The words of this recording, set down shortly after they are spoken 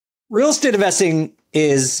Real estate investing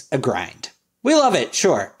is a grind. We love it,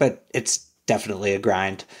 sure, but it's definitely a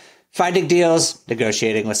grind. Finding deals,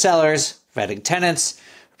 negotiating with sellers, vetting tenants,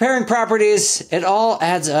 repairing properties, it all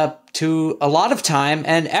adds up to a lot of time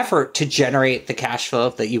and effort to generate the cash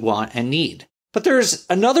flow that you want and need. But there's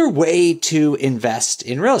another way to invest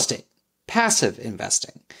in real estate: passive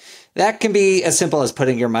investing. That can be as simple as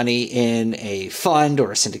putting your money in a fund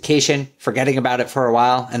or a syndication, forgetting about it for a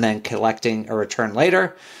while, and then collecting a return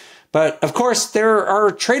later. But of course, there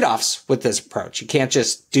are trade-offs with this approach. You can't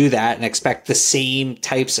just do that and expect the same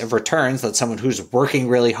types of returns that someone who's working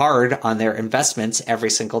really hard on their investments every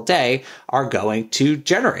single day are going to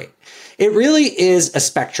generate. It really is a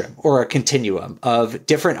spectrum or a continuum of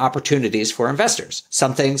different opportunities for investors.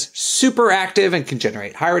 Some things super active and can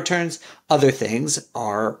generate high returns. Other things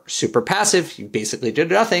are super passive. You basically do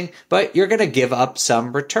nothing, but you're going to give up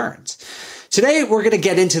some returns. Today, we're going to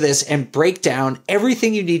get into this and break down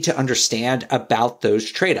everything you need to understand about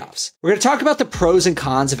those trade-offs. We're going to talk about the pros and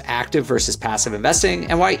cons of active versus passive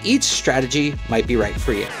investing and why each strategy might be right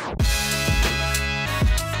for you.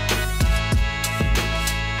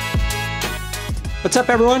 What's up,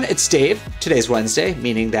 everyone? It's Dave. Today's Wednesday,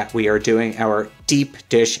 meaning that we are doing our deep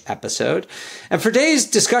dish episode. And for today's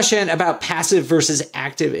discussion about passive versus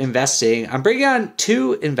active investing, I'm bringing on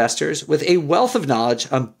two investors with a wealth of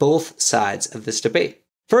knowledge on both sides of this debate.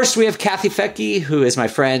 First, we have Kathy Fettke, who is my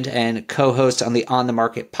friend and co-host on the On the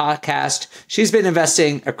Market podcast. She's been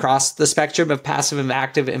investing across the spectrum of passive and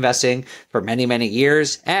active investing for many, many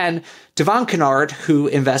years. And Devon, who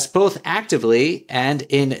invests both actively and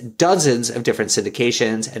in dozens of different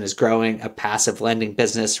syndications and is growing a passive lending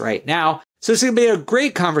business right now. So it's going to be a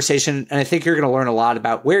great conversation, and I think you're going to learn a lot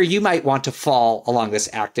about where you might want to fall along this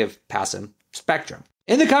active-passive spectrum.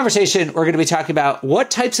 In the conversation, we're going to be talking about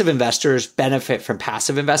what types of investors benefit from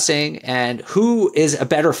passive investing and who is a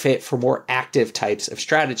better fit for more active types of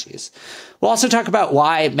strategies. We'll also talk about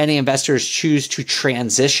why many investors choose to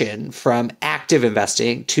transition from active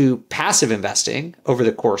investing to passive investing over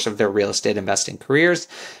the course of their real estate investing careers.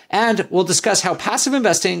 And we'll discuss how passive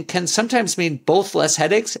investing can sometimes mean both less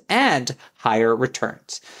headaches and higher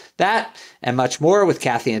returns. That and much more with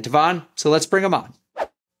Kathy and Devon. So let's bring them on.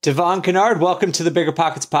 Devon, welcome to the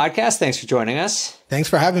BiggerPockets podcast. Thanks for joining us. Thanks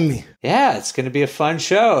for having me. Yeah, it's going to be a fun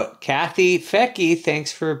show. Kathy Fettke,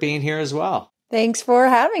 thanks for being here as well. Thanks for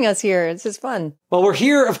having us here. It's just fun. Well, we're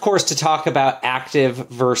here, of course, to talk about active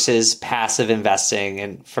versus passive investing.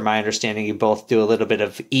 And from my understanding, you both do a little bit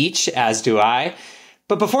of each, as do I.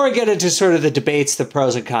 But before I get into sort of the debates, the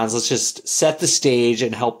pros and cons, let's just set the stage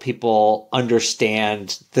and help people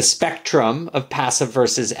understand the spectrum of passive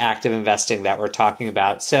versus active investing that we're talking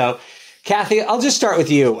about. So, Kathy, I'll just start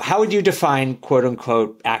with you. How would you define quote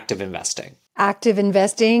unquote active investing? Active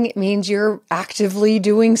investing means you're actively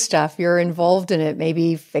doing stuff. You're involved in it,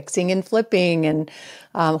 maybe fixing and flipping and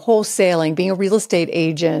wholesaling, being a real estate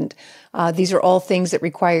agent. These are all things that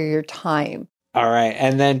require your time. All right.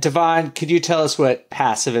 And then Devon, could you tell us what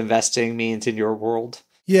passive investing means in your world?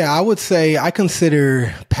 Yeah, I would say I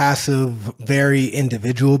consider passive very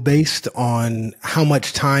individual based on how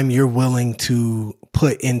much time you're willing to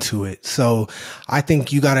put into it. So I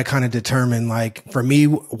think you got to kind of determine, like for me,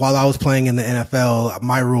 while I was playing in the NFL,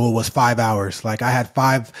 my rule was 5 hours. Like I had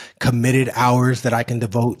 5 committed hours that I can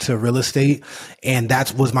devote to real estate. And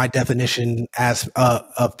that was my definition as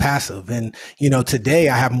of passive. And, you know, today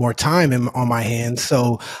I have more time on my hands.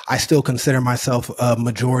 So I still consider myself a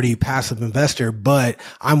majority passive investor, but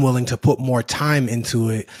I'm willing to put more time into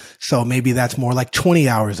it. So maybe that's more like 20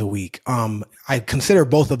 hours a week. I consider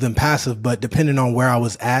both of them passive, but depending on where I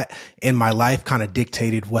was at in my life kind of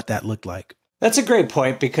dictated what that looked like. That's a great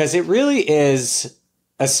point because it really is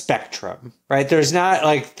a spectrum, right? There's not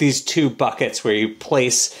like these two buckets where you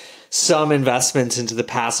place some investments into the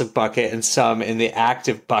passive bucket and some in the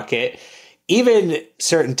active bucket. Even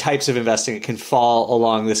certain types of investing can fall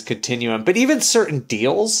along this continuum, but even certain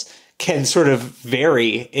deals can sort of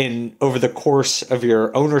vary in over the course of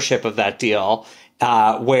your ownership of that deal.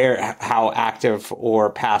 How active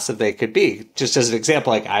or passive they could be. Just as an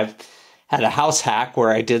example, like I've had a house hack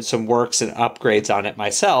where I did some works and upgrades on it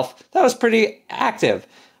myself. That was pretty active.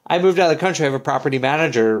 I moved out of the country. I have a property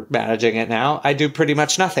manager managing it now. I do pretty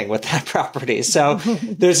much nothing with that property. So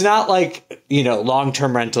there's not like, you know,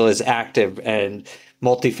 long-term rental is active and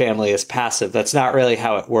multifamily is passive. That's not really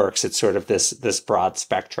how it works. It's sort of this broad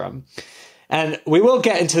spectrum. And we will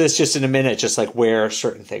get into this just in a minute, just like where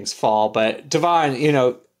certain things fall. But Devon, you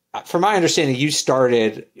know, from my understanding, you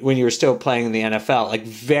started when you were still playing in the NFL, like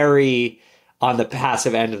very on the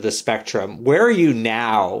passive end of the spectrum. Where are you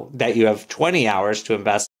now that you have 20 hours to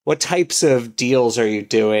invest? What types of deals are you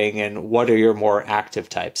doing, and what are your more active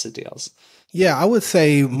types of deals? Yeah, I would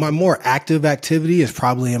say my more active activity is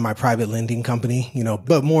probably in my private lending company,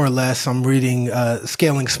 but more or less I'm reading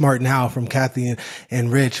Scaling Smart Now from Kathy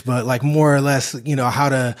and Rich, but like more or less, how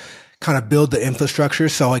to kind of build the infrastructure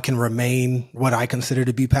so it can remain what I consider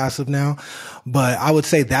to be passive now. But I would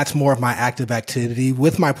say that's more of my active activity.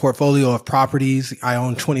 With my portfolio of properties, I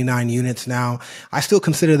own 29 units now. I still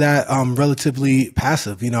consider that relatively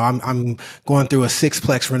passive. I'm going through a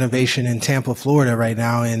sixplex renovation in Tampa, Florida right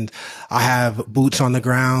now, and I have boots on the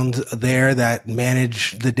ground there that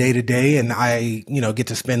manage the day to day, and I, get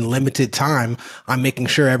to spend limited time. I'm making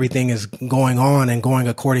sure everything is going on and going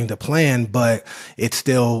according to plan, but it's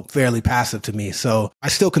still fairly passive to me. So I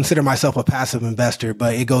still consider myself a passive investor,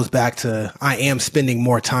 but it goes back to I am spending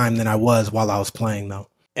more time than I was while I was playing, though.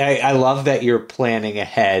 I love that you're planning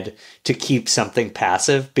ahead to keep something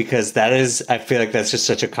passive, because I feel like that's just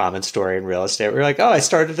such a common story in real estate. We're like, oh, I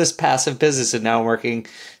started this passive business and now I'm working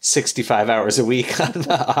 65 hours a week on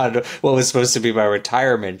what was supposed to be my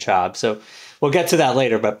retirement job. So we'll get to that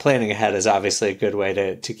later, but planning ahead is obviously a good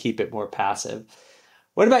way to keep it more passive.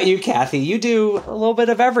 What about you, Kathy? You do a little bit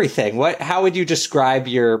of everything. How would you describe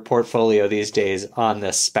your portfolio these days on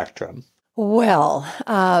this spectrum? Well,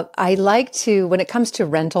 I like to, when it comes to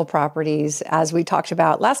rental properties, as we talked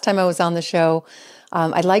about last time I was on the show,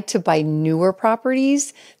 I like to buy newer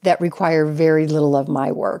properties that require very little of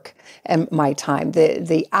my work and my time.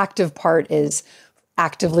 The active part is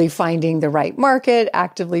actively finding the right market,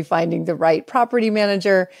 actively finding the right property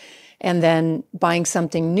manager, and then buying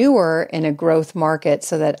something newer in a growth market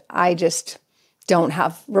so that I just don't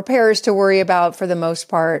have repairs to worry about for the most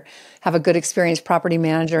part, have a good experienced property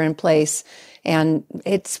manager in place. And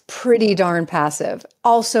it's pretty darn passive.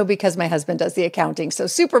 Also because my husband does the accounting. So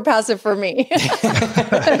super passive for me.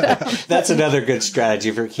 That's another good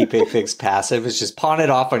strategy for keeping things passive, is just pawn it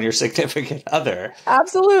off on your significant other.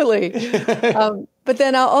 Absolutely. But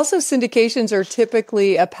then also syndications are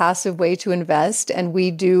typically a passive way to invest. And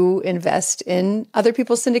we do invest in other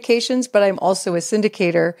people's syndications, but I'm also a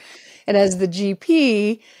syndicator. And as the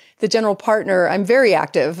GP, the general partner, I'm very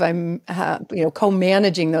active. I'm,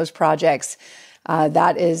 co-managing those projects.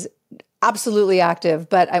 That is absolutely active,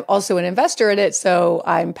 but I'm also an investor in it. So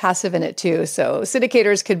I'm passive in it too. So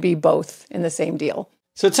syndicators could be both in the same deal.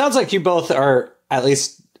 So it sounds like you both are at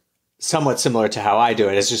least somewhat similar to how I do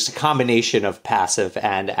it. It's just a combination of passive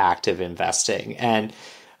and active investing. And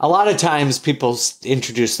a lot of times people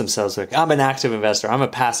introduce themselves like, I'm an active investor, I'm a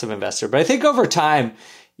passive investor. But I think over time,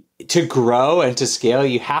 to grow and to scale,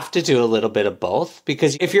 you have to do a little bit of both,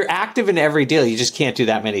 because if you're active in every deal, you just can't do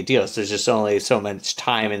that many deals. There's just only so much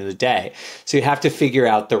time in the day. So you have to figure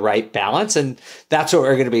out the right balance. And that's what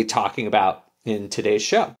we're going to be talking about in today's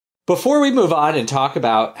show. Before we move on and talk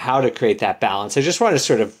about how to create that balance, I just want to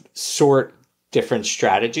sort of sort different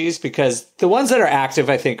strategies, because the ones that are active,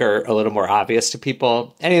 I think, are a little more obvious to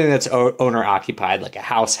people. Anything that's owner occupied, like a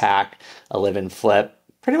house hack, a live and flip,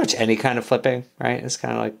 pretty much any kind of flipping, right? It's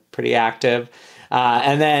kind of like pretty active.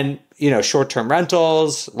 And then, short-term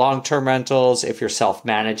rentals, long-term rentals, if you're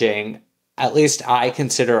self-managing, at least I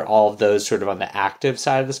consider all of those sort of on the active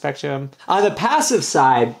side of the spectrum. On the passive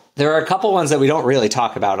side, there are a couple ones that we don't really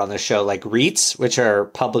talk about on the show, like REITs, which are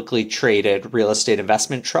publicly traded real estate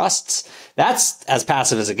investment trusts. That's as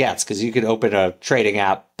passive as it gets, because you could open a trading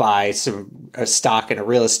app, buy a stock in a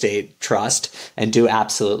real estate trust, and do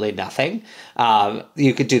absolutely nothing.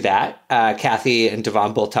 You could do that. Kathy and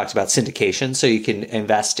Devon both talked about syndication, so you can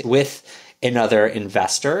invest with another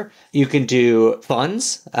investor. You can do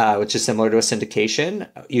funds, which is similar to a syndication.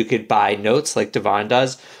 You could buy notes like Devon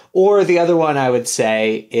does. Or the other one I would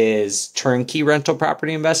say is turnkey rental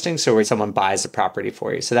property investing. So where someone buys the property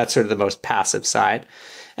for you. So that's sort of the most passive side.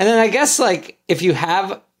 And then I guess like if you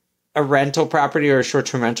have a rental property or a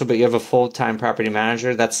short-term rental, but you have a full-time property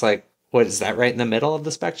manager, that's like, what is that, right in the middle of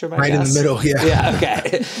the spectrum? Right in the middle, yeah. Yeah,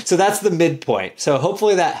 okay. So that's the midpoint. So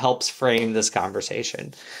hopefully that helps frame this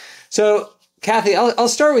conversation. So, Kathy, I'll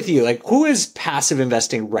start with you. Like, who is passive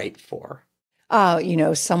investing right for?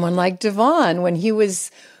 Someone like Devon, when he was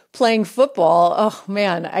playing football, oh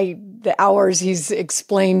man, the hours he's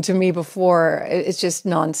explained to me before, it's just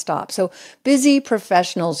nonstop. So busy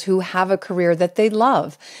professionals who have a career that they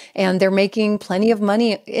love and they're making plenty of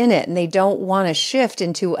money in it and they don't want to shift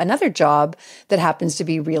into another job that happens to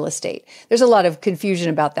be real estate. There's a lot of confusion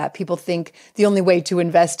about that. People think the only way to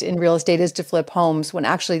invest in real estate is to flip homes, when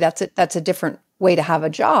actually that's a different way to have a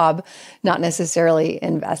job, not necessarily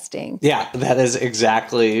investing. Yeah, that is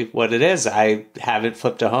exactly what it is. I haven't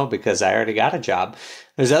flipped a home because I already got a job.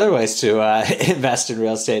 There's other ways to invest in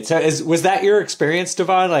real estate. So was that your experience,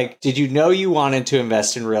 Devon? Like, did you know you wanted to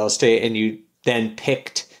invest in real estate and you then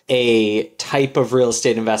picked a type of real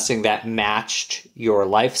estate investing that matched your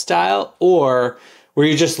lifestyle? Or were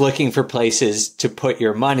you just looking for places to put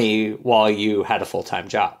your money while you had a full-time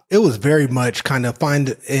job? It was very much kind of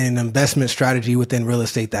find an investment strategy within real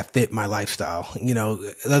estate that fit my lifestyle. You know,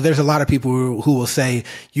 there's a lot of people who will say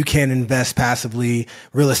you can't invest passively.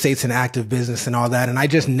 Real estate's an active business and all that. And I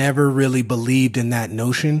just never really believed in that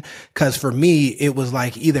notion, because for me, it was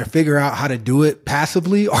like either figure out how to do it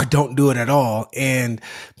passively or don't do it at all. And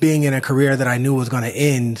being in a career that I knew was going to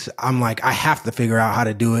end, I'm like, I have to figure out how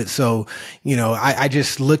to do it. So, you know, I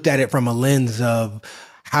just looked at it from a lens of,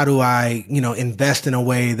 how do I, invest in a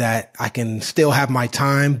way that I can still have my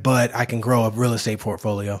time, but I can grow a real estate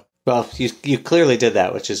portfolio? Well, you clearly did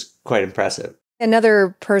that, which is quite impressive.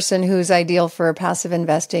 Another person who's ideal for passive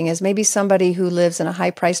investing is maybe somebody who lives in a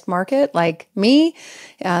high-priced market like me.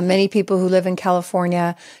 Many people who live in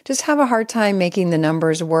California just have a hard time making the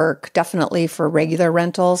numbers work, definitely for regular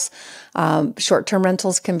rentals. Short-term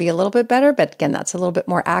rentals can be a little bit better, but again, that's a little bit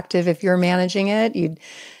more active if you're managing it. You'd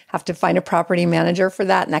have to find a property manager for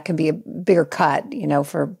that, and that can be a bigger cut,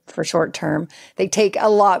 for short term. They take a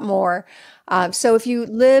lot more. So if you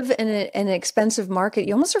live in an expensive market,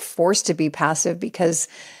 you almost are forced to be passive, because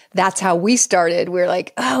that's how we started. We're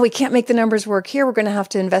like, oh, we can't make the numbers work here. We're going to have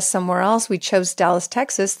to invest somewhere else. We chose Dallas,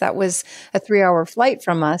 Texas. That was a 3-hour flight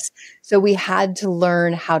from us. So we had to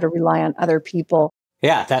learn how to rely on other people.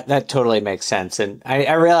 Yeah, that totally makes sense. And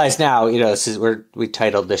I realize now, this is we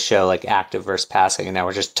titled this show like active versus passive, and now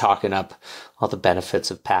we're just talking up all the benefits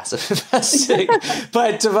of passive investing.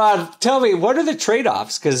 But Devon, tell me, what are the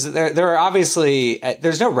trade-offs? Because there are obviously,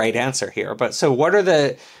 there's no right answer here, but so what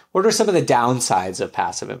are some of the downsides of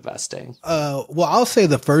passive investing? Well, I'll say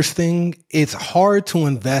the first thing, it's hard to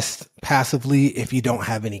invest passively if you don't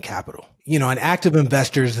have any capital. And active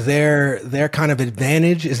investors, their kind of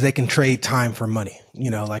advantage is they can trade time for money.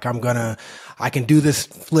 I can do this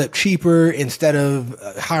flip cheaper instead of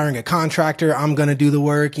hiring a contractor. I'm going to do the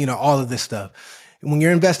work, all of this stuff. When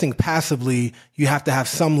you're investing passively, you have to have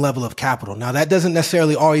some level of capital. Now, that doesn't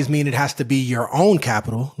necessarily always mean it has to be your own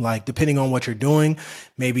capital. Like, depending on what you're doing,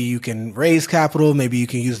 maybe you can raise capital, maybe you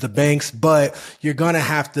can use the banks, but you're going to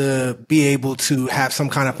have to be able to have some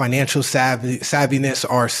kind of financial savviness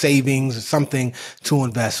or savings or something to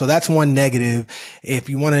invest. So that's one negative. If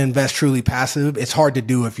you want to invest truly passive, it's hard to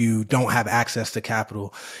do if you don't have access to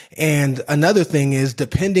capital. And another thing is,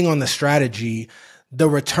 depending on the strategy, the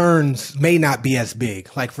returns may not be as big.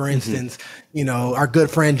 Like, for instance, our good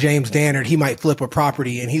friend James Dannard, he might flip a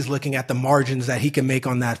property and he's looking at the margins that he can make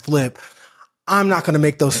on that flip. I'm not going to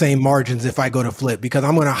make those same margins if I go to flip, because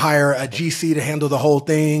I'm going to hire a GC to handle the whole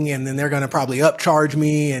thing, and then they're going to probably upcharge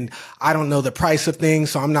me, and I don't know the price of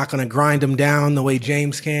things, so I'm not going to grind them down the way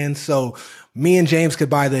James can. So me and James could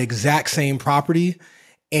buy the exact same property,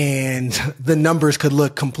 and the numbers could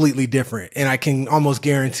look completely different. And I can almost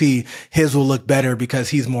guarantee his will look better because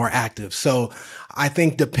he's more active. So I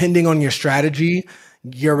think depending on your strategy,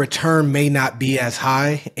 your return may not be as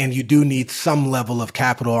high, and you do need some level of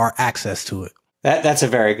capital or access to it. That's a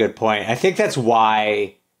very good point. I think that's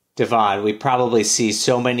why, Devon, we probably see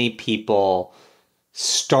so many people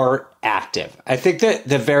start active. I think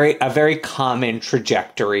that a very common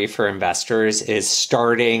trajectory for investors is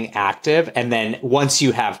starting active, and then once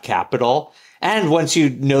you have capital and once you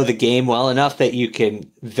know the game well enough that you can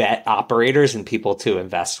vet operators and people to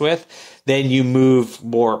invest with, then you move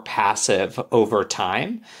more passive over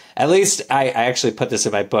time. At least I actually put this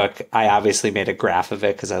in my book. I obviously made a graph of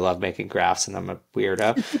it because I love making graphs and I'm a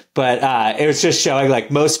weirdo. But it was just showing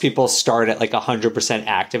like most people start at like 100%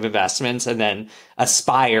 active investments and then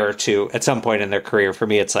aspire to, at some point in their career, for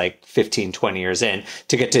me, it's like 15, 20 years in,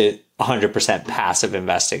 to get to 100% passive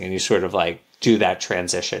investing. And you sort of like do that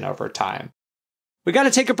transition over time. We got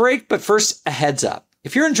to take a break, but first, a heads up.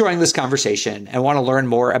 If you're enjoying this conversation and want to learn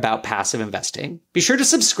more about passive investing, be sure to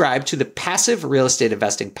subscribe to the Passive Real Estate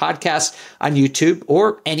Investing Podcast on YouTube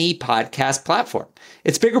or any podcast platform.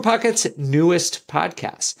 It's BiggerPockets' newest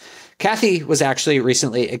podcast. Kathy was actually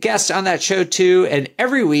recently a guest on that show too, and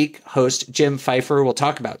every week, host Jim Pfeiffer will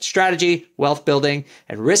talk about strategy, wealth building,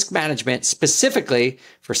 and risk management specifically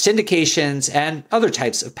for syndications and other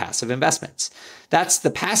types of passive investments. That's the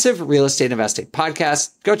Passive Real Estate Investing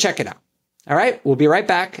Podcast. Go check it out. All right, we'll be right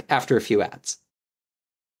back after a few ads.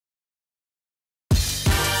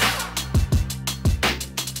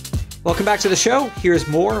 Welcome back to the show. Here's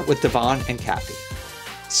more with Devon and Kathy.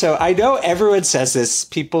 So I know everyone says this,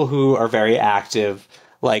 people who are very active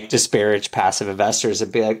like disparage passive investors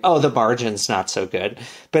and be like, oh, the margin's not so good.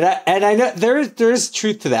 But I know there's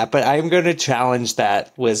truth to that, but I'm going to challenge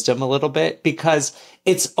that wisdom a little bit because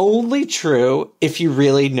it's only true if you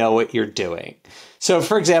really know what you're doing. So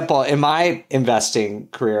for example, in my investing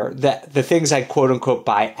career, the things I quote unquote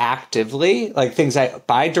buy actively, like things I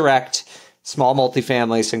buy direct, small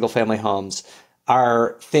multifamily, single family homes,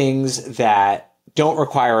 are things that don't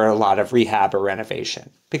require a lot of rehab or renovation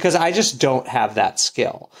because I just don't have that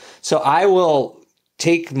skill. So I will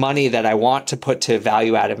take money that I want to put to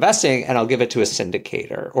value add investing and I'll give it to a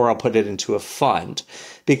syndicator or I'll put it into a fund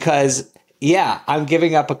because I'm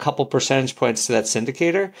giving up a couple percentage points to that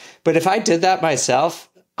syndicator. But if I did that myself,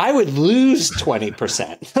 I would lose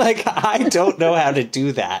 20%. Like, I don't know how to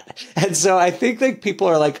do that. And so I think like people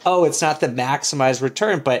are like, oh, it's not the maximized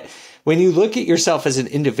return. But when you look at yourself as an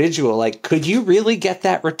individual, like, could you really get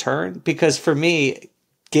that return? Because for me,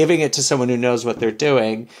 giving it to someone who knows what they're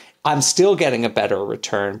doing, I'm still getting a better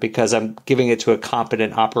return because I'm giving it to a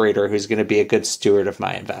competent operator who's going to be a good steward of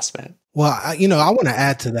my investment. Well, I want to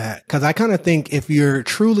add to that because I kind of think if you're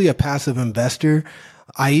truly a passive investor,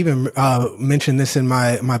 I even mentioned this in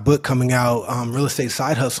my book coming out, Real Estate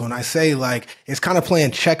Side Hustle. And I say like, it's kind of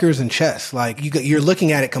playing checkers and chess. Like you're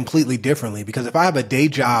looking at it completely differently because if I have a day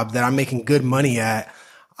job that I'm making good money at,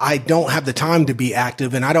 I don't have the time to be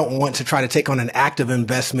active and I don't want to try to take on an active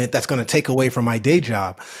investment that's going to take away from my day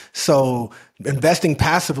job. So investing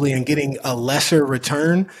passively and getting a lesser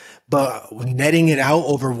return, but netting it out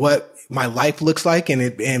over what my life looks like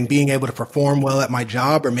and being able to perform well at my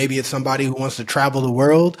job, or maybe it's somebody who wants to travel the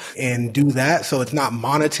world and do that. So it's not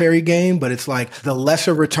monetary gain, but it's like the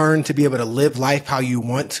lesser return to be able to live life how you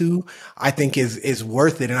want to, I think is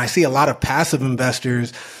worth it. And I see a lot of passive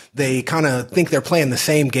investors, they kind of think they're playing the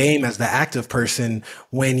same game as the active person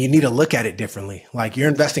when you need to look at it differently. Like you're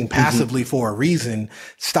investing passively for a reason.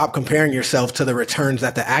 Stop comparing yourself to the returns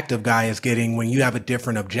that the active guy is getting when you have a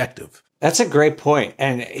different objective. That's a great point.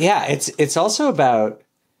 And yeah, it's also about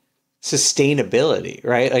sustainability,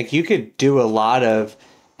 right? Like you could do a lot of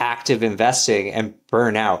active investing and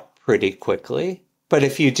burn out pretty quickly. But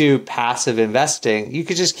if you do passive investing, you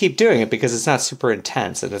could just keep doing it because it's not super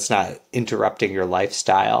intense and it's not interrupting your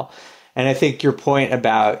lifestyle. And I think your point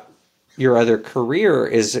about your other career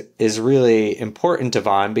is really important,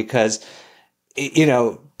 Devon, because,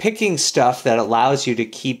 picking stuff that allows you to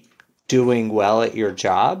keep doing well at your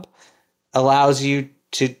job allows you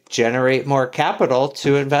to generate more capital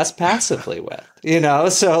to invest passively with,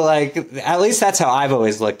 so like, at least that's how I've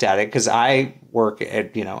always looked at it. Cause I work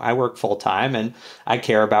full time and I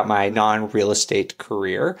care about my non-real estate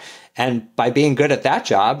career. And by being good at that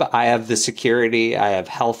job, I have the security, I have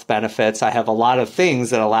health benefits, I have a lot of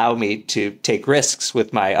things that allow me to take risks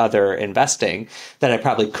with my other investing that I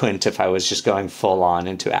probably couldn't if I was just going full on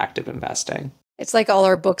into active investing. It's like all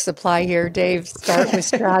our books apply here, Dave. Start with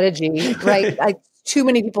strategy, right? Too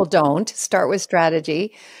many people don't start with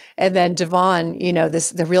strategy. And then Devon,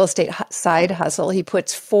 the real estate side hustle, he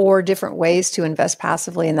puts 4 different ways to invest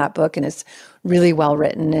passively in that book. And it's really well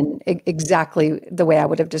written and exactly the way I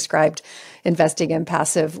would have described investing in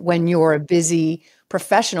passive when you're a busy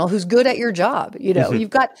professional who's good at your job. You've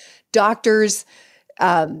got doctors,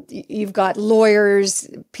 you've got lawyers,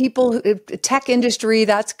 people, tech industry.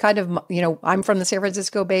 That's kind of, I'm from the San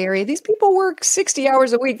Francisco Bay Area. These people work 60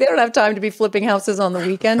 hours a week. They don't have time to be flipping houses on the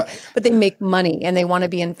weekend, but they make money and they want to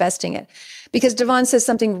be investing it. Because Devon says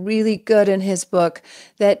something really good in his book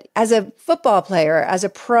that as a football player, as a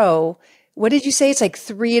pro, what did you say? It's like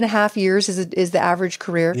 3.5 years is the average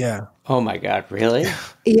career. Yeah. Oh my God, really?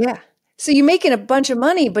 Yeah. So you're making a bunch of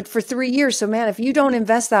money, but for 3 years. So man, if you don't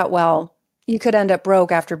invest that well, you could end up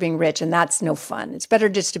broke after being rich, and that's no fun. It's better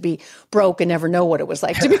just to be broke and never know what it was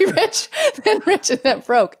like to be rich and then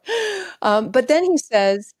broke. But then he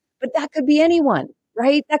says, but that could be anyone,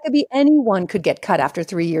 right? That could be anyone could get cut after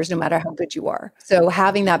 3 years, no matter how good you are. So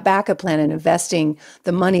having that backup plan and investing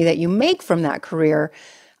the money that you make from that career,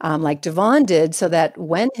 like Devon did, so that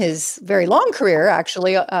when his very long career,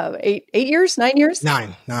 actually 9 years,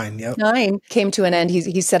 Nine, yep. 9 came to an end,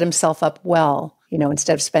 he set himself up well,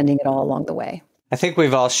 instead of spending it all along the way. I think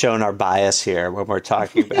we've all shown our bias here when we're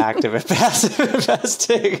talking about active and passive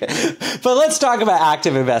investing. But let's talk about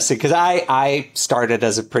active investing, because I started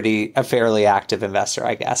as a fairly active investor,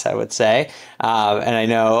 I guess I would say. And I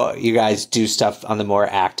know you guys do stuff on the more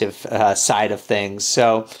active side of things.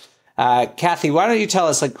 So, Kathy, why don't you tell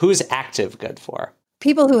us, who's active good for?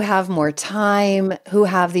 People who have more time, who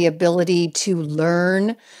have the ability to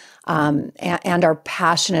learn, and are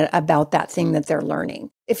passionate about that thing that they're learning.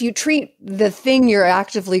 If you treat the thing you're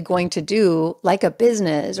actively going to do like a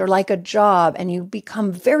business or like a job, and you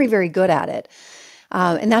become very, very good at it,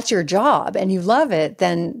 and that's your job and you love it,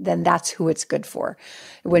 then that's who it's good for.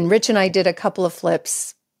 When Rich and I did a couple of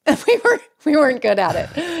flips, we weren't good at it.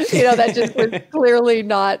 That just was clearly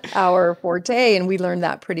not our forte, and we learned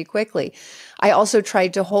that pretty quickly. I also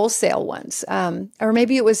tried to wholesale once, or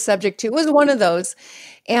maybe it was subject to. It was one of those.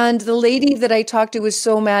 And the lady that I talked to was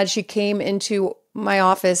so mad. She came into my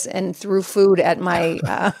office and threw food at my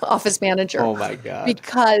office manager. Oh my God.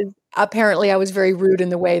 Because apparently I was very rude in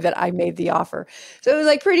the way that I made the offer. So it was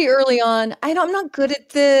like pretty early on. I'm not good at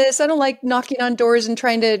this. I don't like knocking on doors and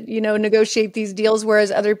trying to, negotiate these deals,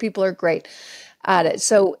 whereas other people are great at it.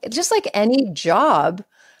 So just like any job,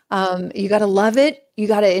 you got to love it. You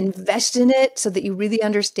got to invest in it so that you really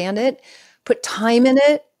understand it, put time in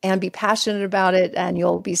it, and be passionate about it, and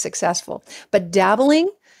you'll be successful. But dabbling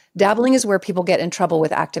is where people get in trouble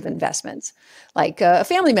with active investments. Like a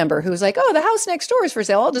family member who's like, oh, the house next door is for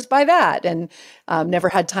sale, I'll just buy that. And never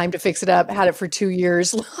had time to fix it up, had it for 2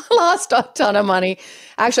 years, lost a ton of money.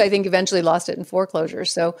 Actually, I think eventually lost it in foreclosure.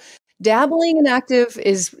 So dabbling in active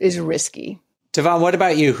is risky. Devon, what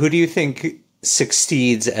about you? Who do you think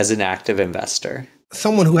succeeds as an active investor?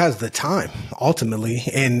 Someone who has the time ultimately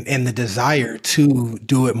and the desire to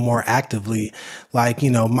do it more actively. Like,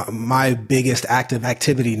 my biggest active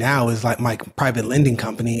activity now is like my private lending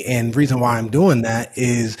company. And the reason why I'm doing that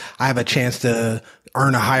is I have a chance to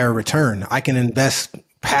earn a higher return. I can invest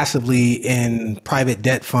passively in private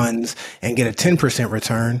debt funds and get a 10%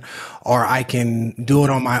 return, or I can do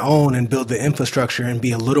it on my own and build the infrastructure and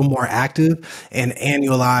be a little more active and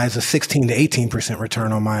annualize a 16 to 18%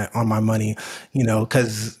 return on my money,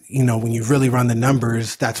 cause, when you really run the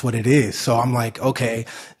numbers, that's what it is. So I'm like, okay,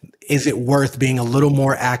 is it worth being a little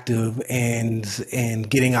more active and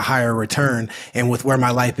getting a higher return? And with where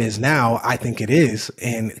my life is now, I think it is.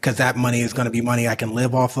 And because that money is going to be money I can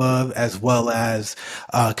live off of, as well as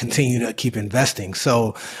continue to keep investing.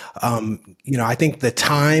 So, I think the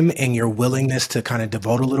time and your willingness to kind of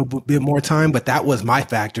devote a little bit more time, but that was my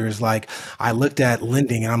factor, is like, I looked at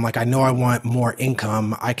lending and I'm like, I know I want more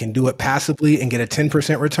income. I can do it passively and get a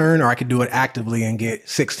 10% return, or I could do it actively and get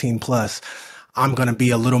 16 plus. I'm going to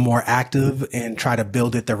be a little more active and try to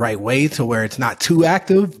build it the right way to where it's not too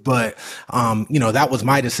active. But, that was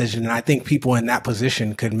my decision. And I think people in that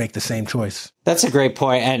position could make the same choice. That's a great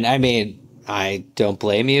point. And I mean, I don't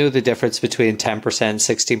blame you. The difference between 10%,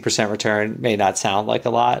 16% return may not sound like a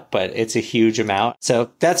lot, but it's a huge amount. So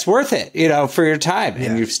that's worth it, for your time.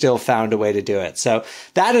 And you've still found a way to do it. So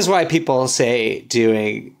that is why people say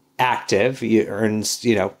doing active earns,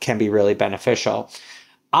 can be really beneficial.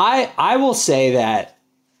 I will say that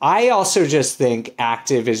I also just think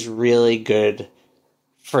active is really good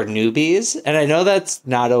for newbies. And I know that's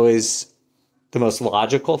not always the most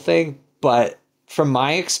logical thing, but from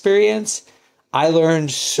my experience, I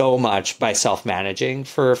learned so much by self-managing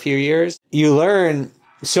for a few years. You learn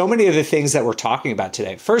so many of the things that we're talking about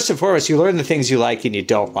today. First and foremost, you learn the things you like and you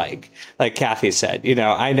don't like. Like Kathy said,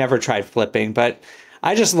 I never tried flipping, but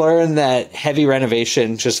I just learned that heavy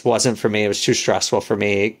renovation just wasn't for me. It was too stressful for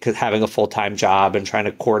me, because having a full-time job and trying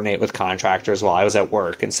to coordinate with contractors while I was at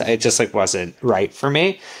work. And so it just wasn't right for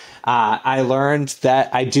me. I learned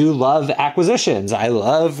that I do love acquisitions. I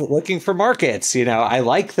love looking for markets. I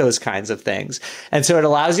like those kinds of things. And so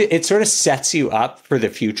it sort of sets you up for the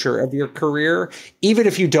future of your career, even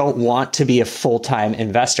if you don't want to be a full-time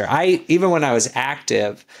investor. Even when I was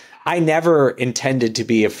active, I never intended to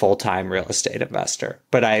be a full-time real estate investor,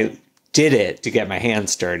 but I did it to get my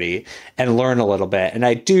hands dirty and learn a little bit. And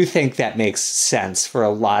I do think that makes sense for a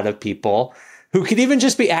lot of people who could even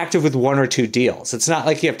just be active with one or two deals. It's not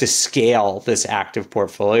like you have to scale this active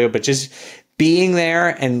portfolio, but just being there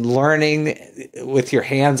and learning with your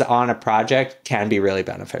hands on a project can be really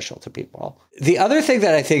beneficial to people. The other thing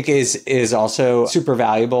that I think is also super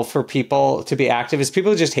valuable for people to be active is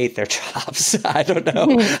people who just hate their jobs. I don't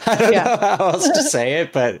know. I don't know how else to say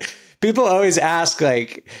it, but people always ask,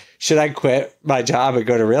 like, should I quit my job and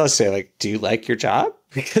go to real estate? Like, do you like your job?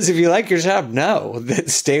 Because if you like your job, no, then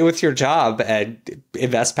stay with your job and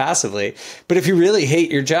invest passively. But if you really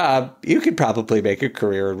hate your job, you could probably make a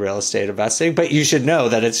career in real estate investing, but you should know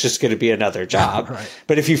that it's just going to be another job. Right.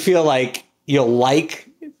 But if you feel like you'll like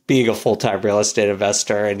being a full-time real estate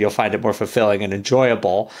investor and you'll find it more fulfilling and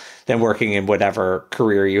enjoyable than working in whatever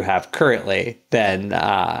career you have currently, then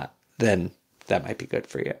that might be good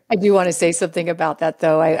for you. I do want to say something about that,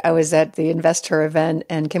 though. I was at the Investor event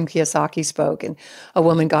and Kim Kiyosaki spoke, and a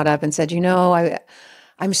woman got up and said,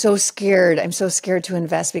 I'm so scared. I'm so scared to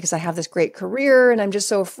invest because I have this great career and I'm just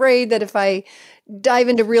so afraid that if I dive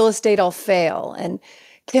into real estate, I'll fail. And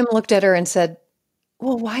Kim looked at her and said,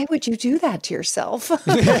 well, why would you do that to yourself?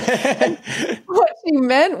 And what she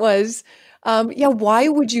meant was, why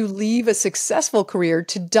would you leave a successful career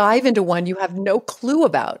to dive into one you have no clue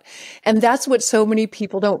about? And that's what so many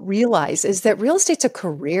people don't realize is that real estate's a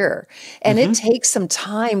career and it takes some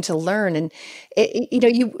time to learn. And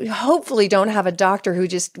you hopefully don't have a doctor who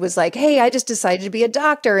just was like, hey, I just decided to be a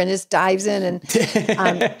doctor and just dives in.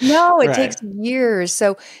 And no, it takes years.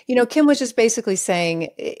 So, Kim was just basically saying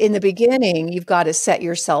in the beginning, you've got to set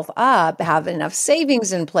yourself up, have enough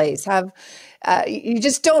savings in place, you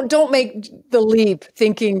just don't make the leap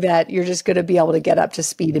thinking that you're just going to be able to get up to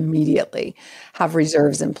speed immediately. Have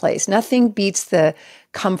reserves in place. Nothing beats the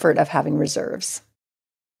comfort of having reserves.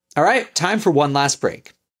 All right, time for one last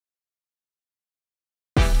break.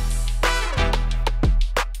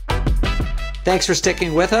 Thanks for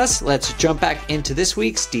sticking with us. Let's jump back into this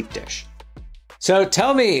week's Deep Dish. So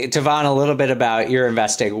tell me, Devon, a little bit about your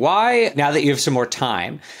investing. Why, now that you have some more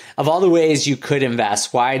time, of all the ways you could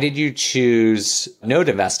invest, why did you choose note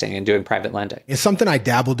investing and doing private lending? It's something I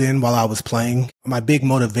dabbled in while I was playing. My big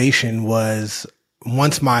motivation was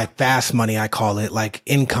once my fast money, I call it, like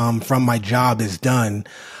income from my job is done,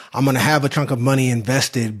 I'm going to have a chunk of money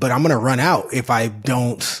invested, but I'm going to run out if I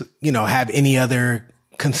don't, have any other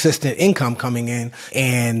consistent income coming in.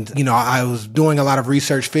 And, I was doing a lot of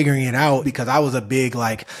research, figuring it out because I was a big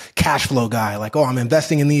cash flow guy. I'm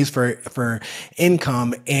investing in these for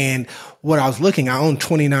income. And what I was looking, I own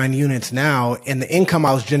 29 units now, and the income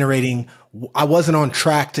I was generating, I wasn't on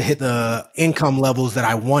track to hit the income levels that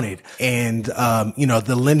I wanted. And,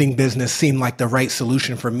 the lending business seemed like the right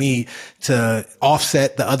solution for me to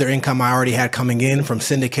offset the other income I already had coming in from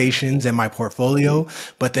syndications and my portfolio,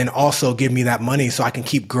 but then also give me that money so I can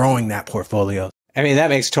keep growing that portfolio. I mean, that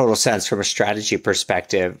makes total sense from a strategy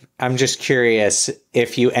perspective. I'm just curious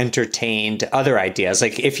if you entertained other ideas,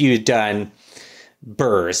 like if you'd done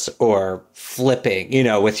BRRRRs or flipping,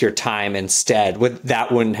 with your time instead,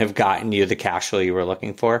 wouldn't have gotten you the cash flow you were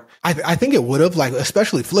looking for? I think it would have,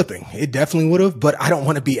 especially flipping. It definitely would have, but I don't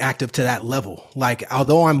want to be active to that level.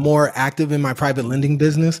 Although I'm more active in my private lending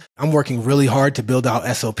business, I'm working really hard to build out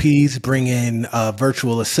SOPs, bring in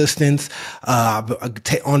virtual assistants,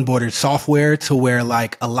 onboarded software to where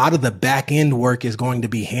a lot of the back end work is going to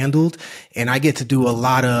be handled. And I get to do a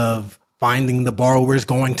lot of finding the borrowers,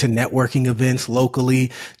 going to networking events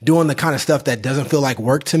locally, doing the kind of stuff that doesn't feel like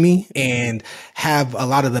work to me, and have a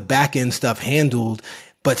lot of the back end stuff handled,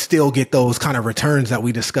 but still get those kind of returns that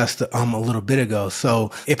we discussed a little bit ago.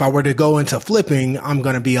 So if I were to go into flipping, I'm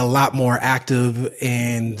going to be a lot more active,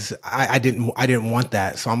 and I didn't want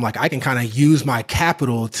that. So I'm I can kind of use my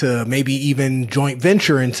capital to maybe even joint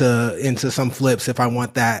venture into some flips if I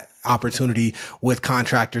want that opportunity with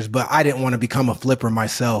contractors, but I didn't want to become a flipper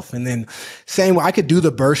myself. And then same way, I could do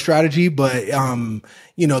the BRRRR strategy, but,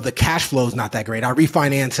 the cash flow is not that great. I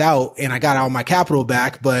refinance out and I got all my capital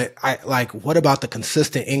back, but what about the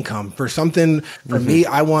consistent income? For me,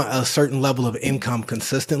 I want a certain level of income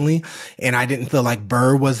consistently. And I didn't feel like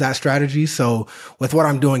BRRRR was that strategy. So with what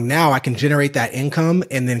I'm doing now, I can generate that income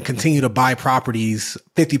and then continue to buy properties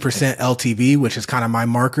 50% LTV, which is kind of my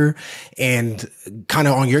marker, and kind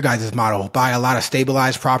of on your guys' model, buy a lot of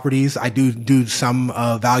stabilized properties. I do some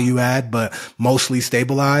value add, but mostly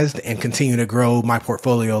stabilized, and continue to grow my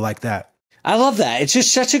portfolio like that. I love that. It's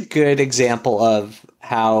just such a good example of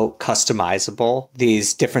how customizable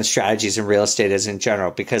these different strategies in real estate is in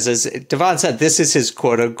general, because as Devon said, this is his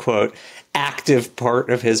quote unquote active part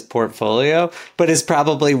of his portfolio, but is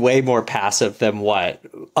probably way more passive than what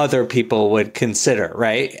other people would consider,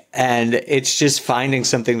 right? And it's just finding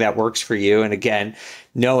something that works for you. And again,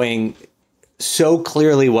 knowing so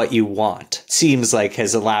clearly what you want seems like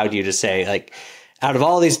has allowed you to say, out of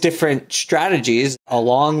all these different strategies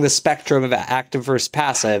along the spectrum of active versus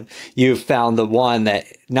passive, you've found the one that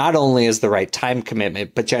not only is the right time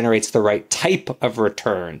commitment, but generates the right type of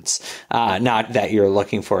returns, not that you're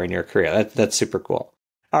looking for in your career. That's super cool.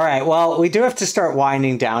 All right. Well, we do have to start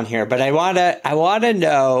winding down here, but I want to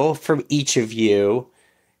know from each of you,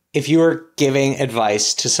 if you were giving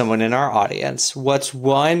advice to someone in our audience, what's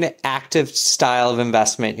one active style of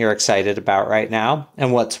investment you're excited about right now?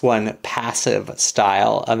 And what's one passive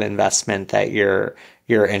style of investment that you're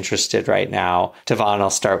interested right now? Devon, I'll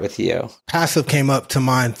start with you. Passive came up to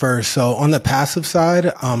mind first. So on the passive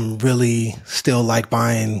side, I'm really still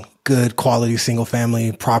buying good quality single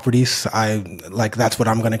family properties. That's what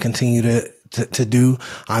I'm going to continue to do.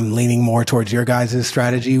 I'm leaning more towards your guys'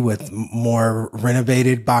 strategy with more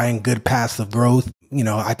renovated, buying good passive growth.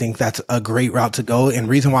 I think that's a great route to go. And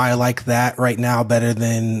reason why I like that right now better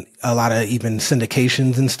than a lot of even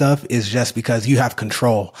syndications and stuff is just because you have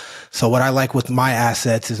control. So what I like with my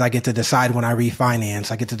assets is I get to decide when I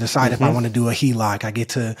refinance. I get to decide if I want to do a HELOC. I get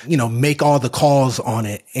to, make all the calls on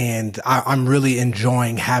it. And I'm really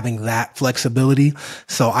enjoying having that flexibility.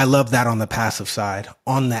 So I love that on the passive side.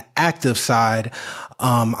 On the active side,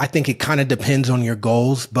 I think it kind of depends on your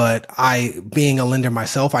goals, but being a lender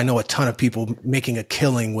myself, I know a ton of people making a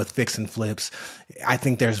killing with fix and flips. I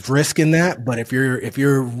think there's risk in that, but if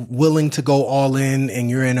you're willing to go all in and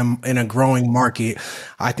you're in a growing market,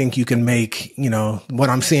 I think you can make, what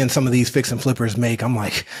I'm seeing some of these fix and flippers make. I'm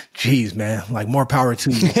like, geez, man, like more power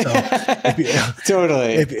to you. So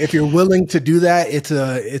totally. If you're willing to do that, it's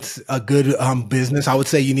a good business. I would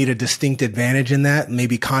say you need a distinct advantage in that,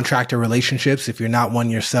 maybe contractor relationships if you're not one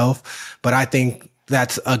yourself. But I think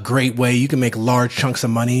that's a great way. You can make large chunks of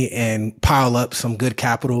money and pile up some good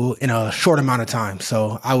capital in a short amount of time.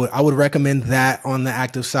 So I would recommend that on the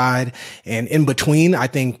active side. And in between, I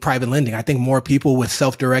think private lending. I think more people with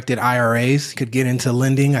self-directed IRAs could get into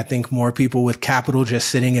lending. I think more people with capital just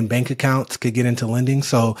sitting in bank accounts could get into lending.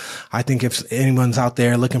 So I think if anyone's out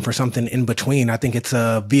there looking for something in between, I think it's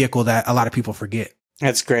a vehicle that a lot of people forget.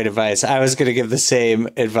 That's great advice. I was going to give the same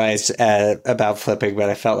advice about flipping, but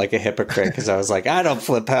I felt like a hypocrite because I was like, I don't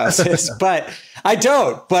flip houses, but I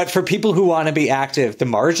don't. But for people who want to be active, the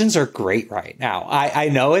margins are great right now. I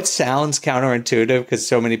know it sounds counterintuitive because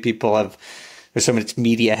so many people there's so much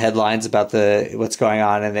media headlines about what's going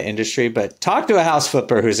on in the industry, but talk to a house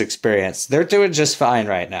flipper who's experienced. They're doing just fine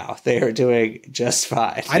right now. They are doing just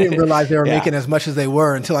fine. I didn't realize they were making as much as they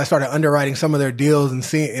were until I started underwriting some of their deals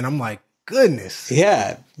and I'm like, goodness.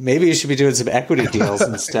 Yeah. Maybe you should be doing some equity deals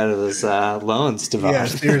instead of those loans, Devon. Yeah,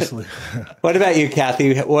 seriously. What about you,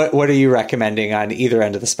 Kathy? What are you recommending on either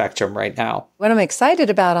end of the spectrum right now? What I'm excited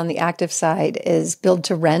about on the active side is build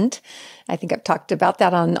to rent. I think I've talked about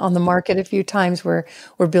that on the market a few times. We're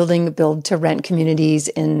building build to rent communities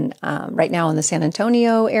in right now in the San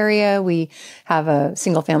Antonio area. We have a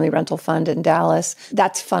single family rental fund in Dallas.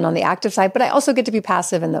 That's fun on the active side, but I also get to be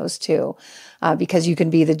passive in those too. Because you can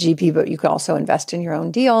be the GP, but you could also invest in your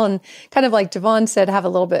own deal. And kind of like Devon said, have a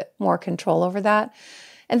little bit more control over that.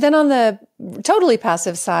 And then on the totally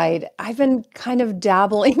passive side, I've been kind of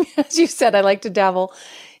dabbling, as you said, I like to dabble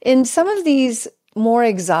in some of these more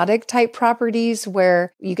exotic type properties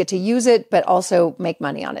where you get to use it, but also make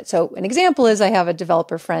money on it. So an example is I have a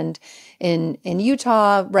developer friend in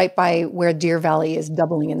Utah, right by where Deer Valley is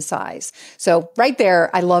doubling in size. So right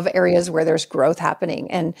there, I love areas where there's growth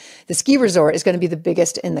happening. And the ski resort is going to be the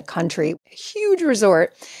biggest in the country, huge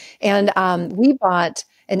resort. And we bought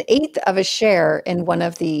an eighth of a share in one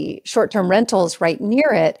of the short-term rentals right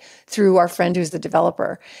near it through our friend who's the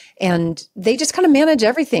developer. And they just kind of manage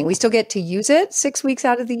everything. We still get to use it 6 weeks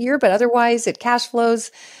out of the year, but otherwise it cash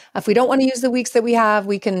flows. If we don't want to use the weeks that we have,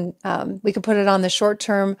 we can put it on the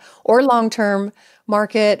short-term or long-term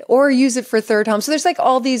market or use it for third home. So there's like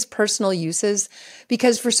all these personal uses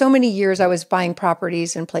because for so many years I was buying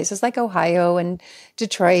properties in places like Ohio and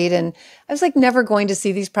Detroit, and I was like never going to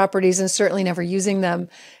see these properties and certainly never using them.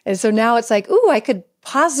 And so now it's like, ooh, I could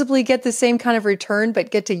possibly get the same kind of return,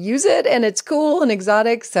 but get to use it and it's cool and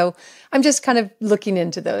exotic. So I'm just kind of looking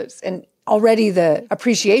into those, and already the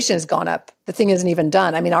appreciation has gone up. The thing isn't even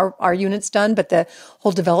done. I mean, our unit's done, but the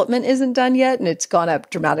whole development isn't done yet, and it's gone up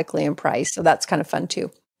dramatically in price. So that's kind of fun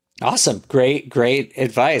too. Awesome. Great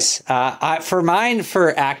advice.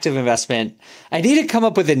 For active investment, I need to come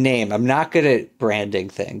up with a name. I'm not good at branding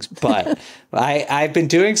things, but I've been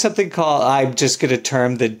doing something called, I'm just going to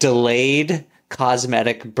term the delayed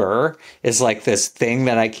cosmetic BRRRR is like this thing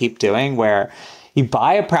that I keep doing where you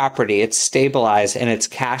buy a property, it's stabilized and it's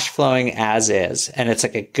cash flowing as is. And it's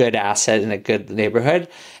like a good asset in a good neighborhood.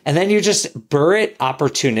 And then you just BRRRR it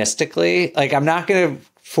opportunistically. Like I'm not going to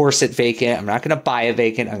force it vacant. I'm not going to buy it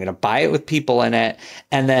vacant. I'm going to buy it with people in it.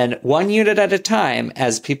 And then one unit at a time,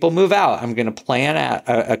 as people move out, I'm going to plan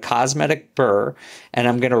a cosmetic BRRRR and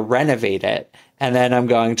I'm going to renovate it. And then I'm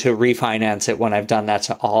going to refinance it when I've done that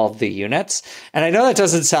to all of the units. And I know that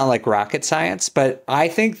doesn't sound like rocket science, but I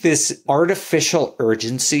think this artificial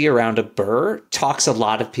urgency around a BRRRR talks a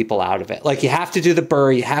lot of people out of it. Like you have to do the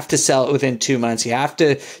BRRRR, you have to sell it within 2 months, you have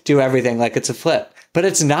to do everything like it's a flip. But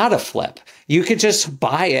it's not a flip. You could just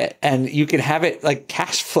buy it and you can have it like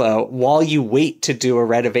cash flow while you wait to do a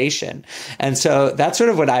renovation. And so that's sort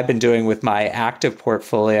of what I've been doing with my active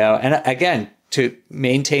portfolio. And again, to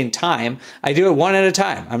maintain time, I do it one at a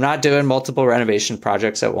time. I'm not doing multiple renovation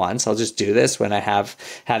projects at once. I'll just do this when I have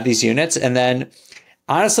these units. And then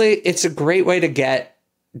honestly, it's a great way to get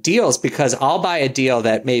deals because I'll buy a deal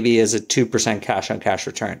that maybe is a 2% cash on cash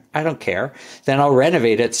return. I don't care. Then I'll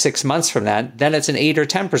renovate it 6 months from that. Then it's an 8 or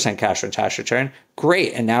 10% cash on cash return.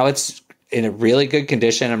 Great. And now it's in a really good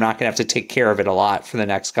condition. I'm not going to have to take care of it a lot for the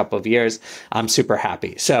next couple of years. I'm super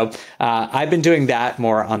happy. So I've been doing that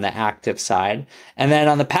more on the active side. And then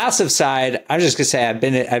on the passive side, I'm just going to say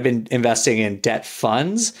I've been investing in debt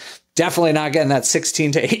funds. Definitely not getting that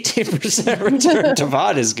 16 to 18% return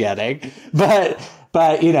Devon is getting.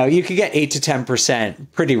 But you can get 8 to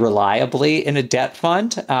 10% pretty reliably in a debt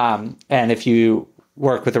fund. And if you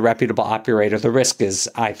work with a reputable operator, the risk is,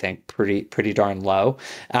 I think, pretty darn low.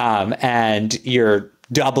 And you're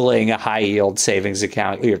doubling a high yield savings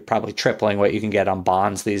account. You're probably tripling what you can get on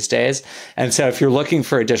bonds these days. And so if you're looking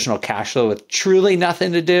for additional cash flow with truly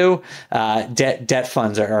nothing to do, debt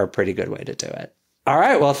funds are a pretty good way to do it. All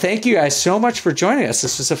right. Well, thank you guys so much for joining us.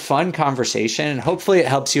 This was a fun conversation, and hopefully it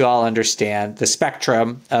helps you all understand the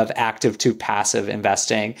spectrum of active to passive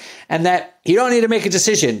investing, and that you don't need to make a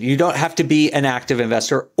decision. You don't have to be an active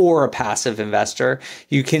investor or a passive investor.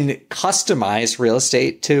 You can customize real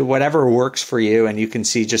estate to whatever works for you. And you can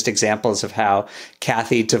see just examples of how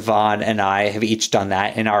Kathy, Devon, and I have each done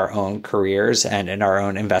that in our own careers and in our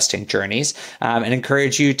own investing journeys, and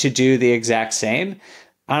encourage you to do the exact same.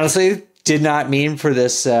 Honestly, did not mean for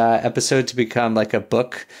this episode to become like a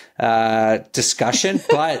book discussion,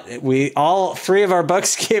 but all three of our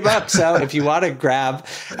books came up. So if you want to grab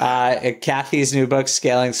Kathy's new book,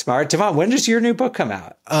 Scaling Smart. Devon, when does your new book come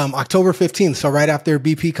out? October 15th. So right after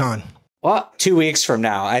BPCon. Well, 2 weeks from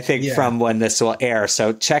now, I think, from when this will air.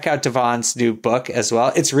 So check out Devon's new book as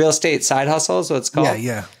well. It's Real Estate Side Hustle is what it's called.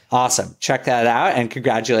 Yeah. Awesome. Check that out. And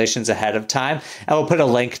congratulations ahead of time. And we'll put a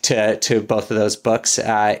link to both of those books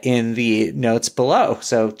in the notes below.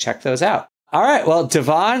 So check those out. All right. Well,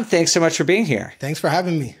 Devon, thanks so much for being here. Thanks for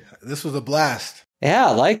having me. This was a blast. Yeah,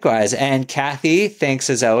 likewise. And Kathy, thanks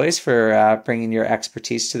as always for bringing your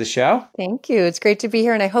expertise to the show. Thank you. It's great to be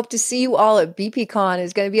here. And I hope to see you all at BPCon.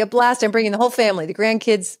 It's going to be a blast. I'm bringing the whole family, the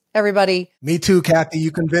grandkids, everybody. Me too, Kathy.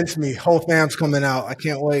 You convinced me. Whole fam's coming out. I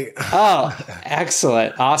can't wait. Oh,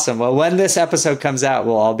 excellent. Awesome. Well, when this episode comes out,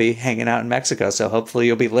 we'll all be hanging out in Mexico. So hopefully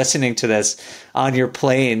you'll be listening to this on your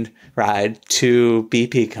plane ride to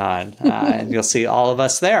BPCon and you'll see all of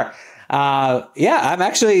us there. I'm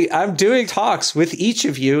doing talks with each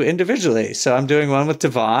of you individually. So I'm doing one with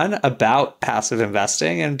Devon about passive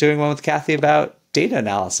investing and doing one with Kathy about data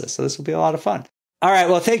analysis. So this will be a lot of fun. All right.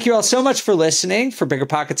 Well, thank you all so much for listening. For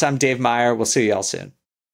BiggerPockets, I'm Dave Meyer. We'll see you all soon.